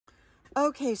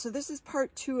Okay, so this is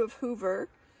part 2 of Hoover.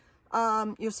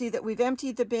 You'll see that we've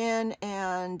emptied the bin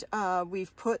and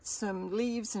we've put some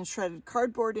leaves and shredded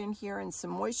cardboard in here and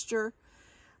some moisture.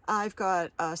 I've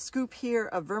got a scoop here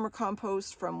of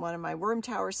vermicompost from one of my worm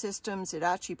tower systems. It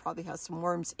actually probably has some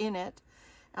worms in it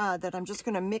that I'm just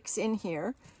going to mix in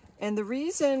here. And the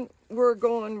reason we're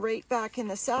going right back in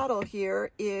the saddle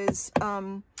here is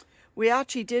we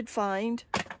actually did find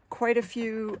quite a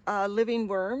few living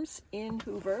worms in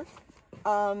Hoover.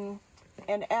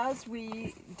 And as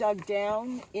we dug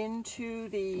down into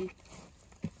the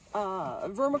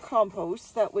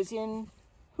vermicompost that was in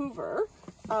Hoover,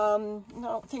 I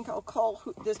don't think I'll call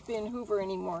this bin Hoover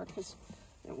anymore because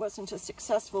it wasn't a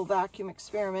successful vacuum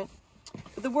experiment.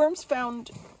 The worms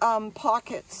found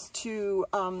pockets to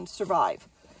survive.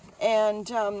 And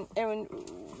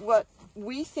what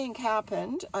we think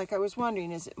happened, like I was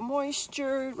wondering, is it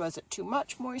moisture? Was it too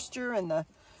much moisture? And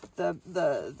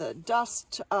the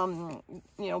dust, you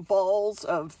know, balls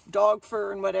of dog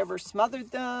fur and whatever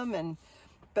smothered them,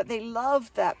 but they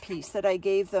loved that piece that I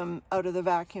gave them out of the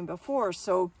vacuum before.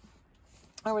 So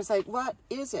I was like, what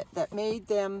is it that made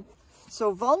them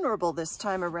so vulnerable this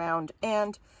time around?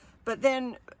 But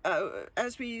then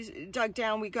as we dug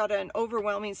down, we got an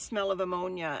overwhelming smell of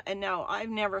ammonia. And now I've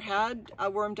never had a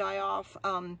worm die off.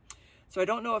 So I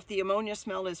don't know if the ammonia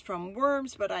smell is from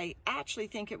worms, but I actually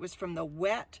think it was from the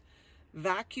wet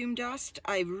vacuum dust.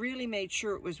 I really made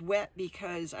sure it was wet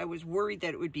because I was worried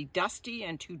that it would be dusty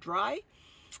and too dry.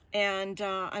 And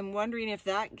I'm wondering if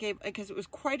that because it was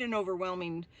quite an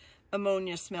overwhelming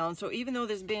ammonia smell. And so even though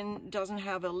this bin doesn't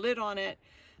have a lid on it,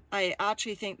 I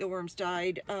actually think the worms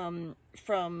died from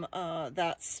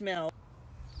that smell.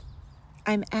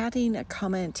 I'm adding a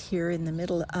comment here in the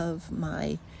middle of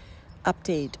my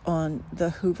update on the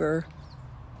Hoover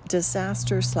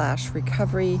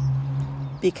disaster/recovery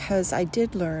because I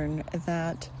did learn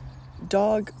that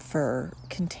dog fur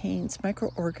contains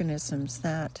microorganisms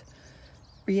that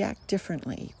react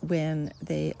differently when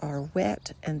they are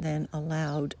wet and then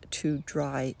allowed to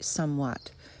dry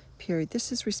somewhat. Period.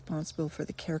 This is responsible for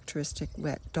the characteristic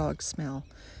wet dog smell.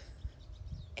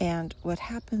 And what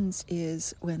happens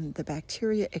is when the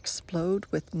bacteria explode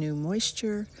with new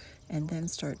moisture and then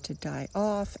start to die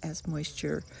off as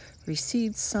moisture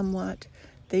recedes somewhat,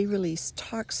 they release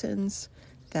toxins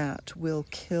that will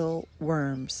kill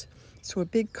worms. So a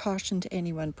big caution to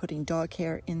anyone putting dog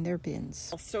hair in their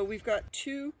bins. So we've got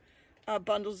 2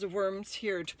 bundles of worms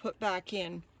here to put back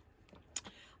in.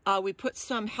 We put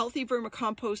some healthy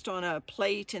vermicompost on a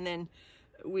plate and then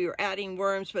we were adding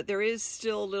worms, but there is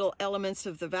still little elements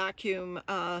of the vacuum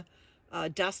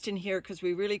dust in here because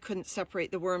we really couldn't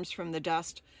separate the worms from the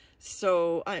dust.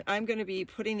 So I'm going to be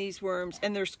putting these worms,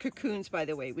 and there's cocoons, by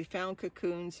the way. We found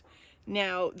cocoons.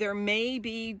 Now, there may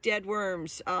be dead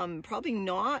worms, probably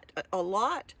not a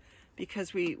lot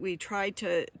because we tried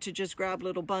to just grab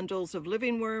little bundles of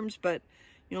living worms, but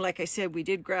you know, like I said, we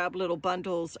did grab little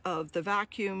bundles of the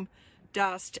vacuum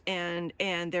dust, and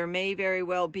there may very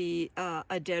well be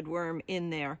a dead worm in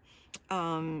there.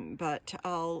 But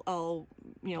I'll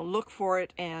you know, look for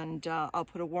it, and I'll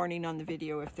put a warning on the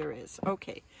video if there is.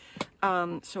 Okay,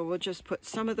 so we'll just put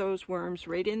some of those worms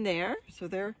right in there. So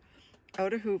they're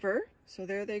out of Hoover. So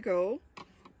there they go.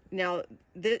 Now,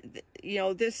 you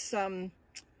know, this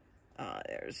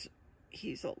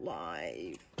he's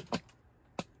alive.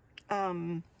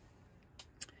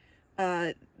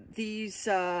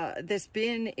 This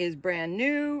bin is brand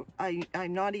new.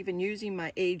 I'm not even using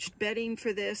my aged bedding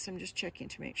for this. I'm just checking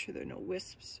to make sure there are no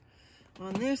wisps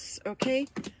on this. Okay,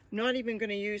 not even going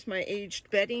to use my aged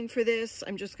bedding for this.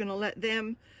 I'm just going to let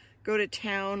them go to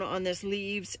town on this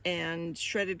leaves and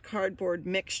shredded cardboard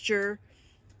mixture.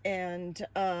 And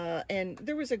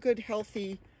there was a good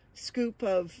healthy scoop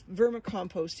of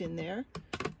vermicompost in there.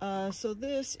 So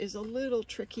this is a little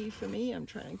tricky for me. I'm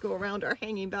trying to go around our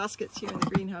hanging baskets here in the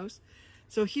greenhouse.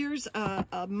 So here's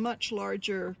a much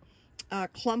larger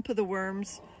clump of the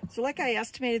worms. So like I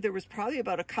estimated, there was probably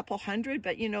about a couple hundred,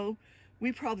 but you know,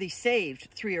 we probably saved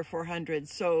 300 or 400.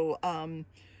 So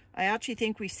I actually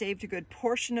think we saved a good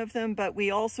portion of them, but we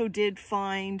also did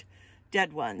find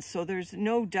dead ones. So there's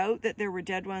no doubt that there were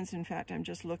dead ones. In fact, I'm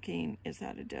just looking, is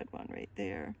that a dead one right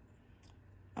there?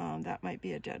 That might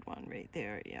be a dead one right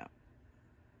there. Yeah.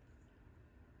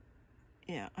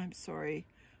 Yeah, I'm sorry.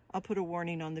 I'll put a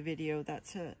warning on the video.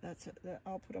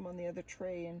 I'll put them on the other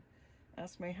tray and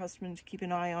ask my husband to keep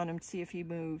an eye on him to see if he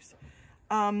moves.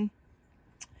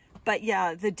 But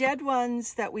yeah, the dead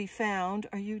ones that we found,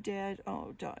 are you dead?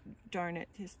 Oh, darn it.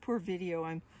 His poor video.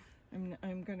 I'm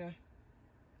gonna,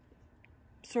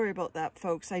 sorry about that,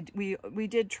 folks. We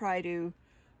did try to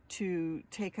to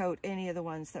take out any of the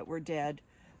ones that were dead.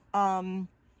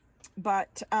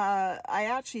 But I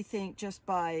actually think just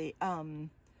by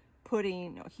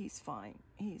putting, no, he's fine,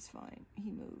 he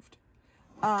moved.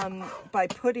 By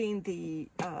putting the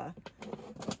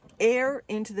air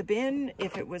into the bin,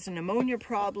 if it was an ammonia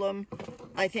problem,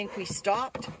 I think we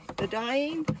stopped the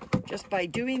dying just by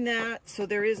doing that. So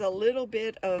there is a little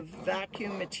bit of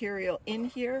vacuum material in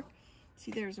here.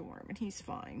 See, there's a worm and he's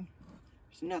fine.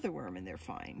 There's another worm and they're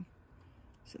fine.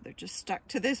 So they're just stuck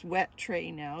to this wet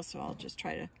tray now. So I'll just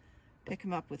try to pick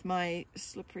them up with my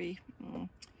slippery.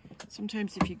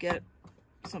 Sometimes if you get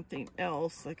something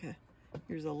else, like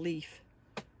here's a leaf,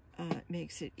 it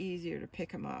makes it easier to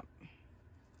pick them up.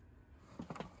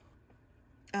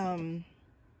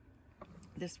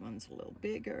 This one's a little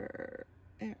bigger.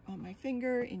 There, on my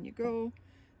finger, in you go.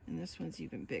 And this one's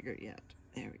even bigger yet.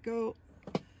 There we go.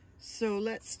 So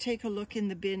let's take a look in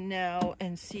the bin now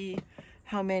and see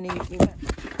how many we got.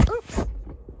 Oops!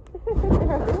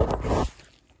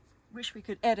 Wish we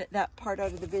could edit that part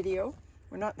out of the video.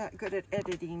 We're not that good at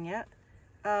editing yet.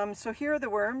 So here are the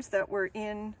worms that were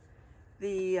in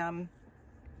the,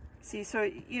 see, so,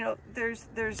 you know, there's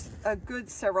a good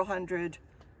several hundred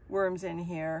worms in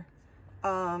here.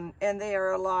 And they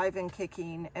are alive and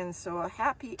kicking. And so a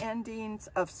happy ending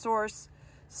of sorts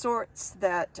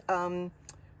that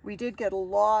we did get a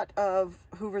lot of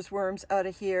Hoover's worms out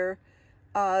of here.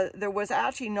 There was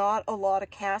actually not a lot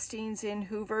of castings in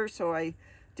Hoover, so I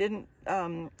didn't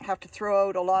have to throw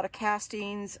out a lot of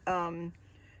castings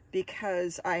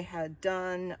because I had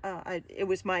done, it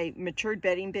was my matured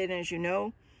bedding bin, as you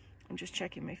know. I'm just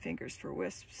checking my fingers for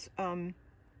wisps.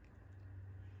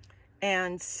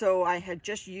 And so I had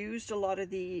just used a lot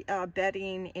of the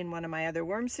bedding in one of my other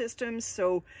worm systems.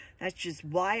 So that's just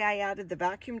why I added the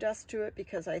vacuum dust to it,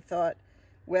 because I thought,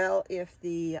 well, if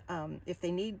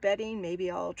they need bedding,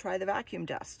 maybe I'll try the vacuum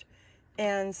dust.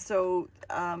 And so,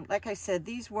 like I said,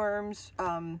 these worms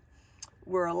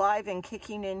were alive and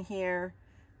kicking in here.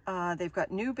 They've got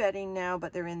new bedding now,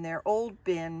 but they're in their old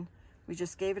bin. We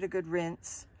just gave it a good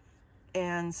rinse.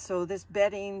 And so this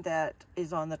bedding that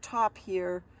is on the top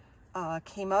here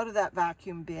came out of that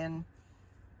vacuum bin,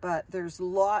 but there's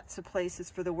lots of places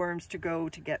for the worms to go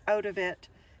to get out of it.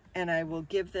 And I will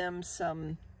give them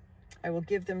some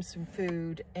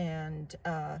food, and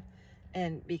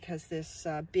because this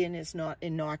bin is not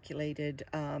inoculated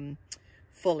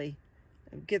fully,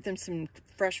 give them some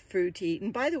fresh food to eat.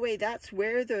 And by the way, that's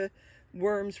where the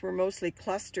worms were mostly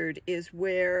clustered, is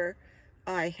where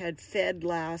I had fed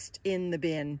last in the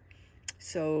bin.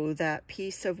 So that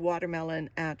piece of watermelon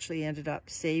actually ended up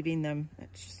saving them.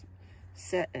 Let's just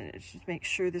set, and just make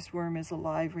sure this worm is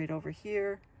alive right over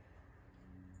here.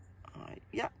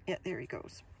 Yeah, there he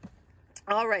goes.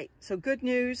 All right, so good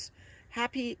news,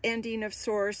 happy ending of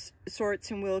sorts,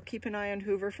 and we'll keep an eye on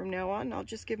Hoover from now on. I'll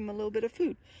just give him a little bit of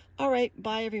food. All right,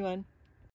 bye everyone.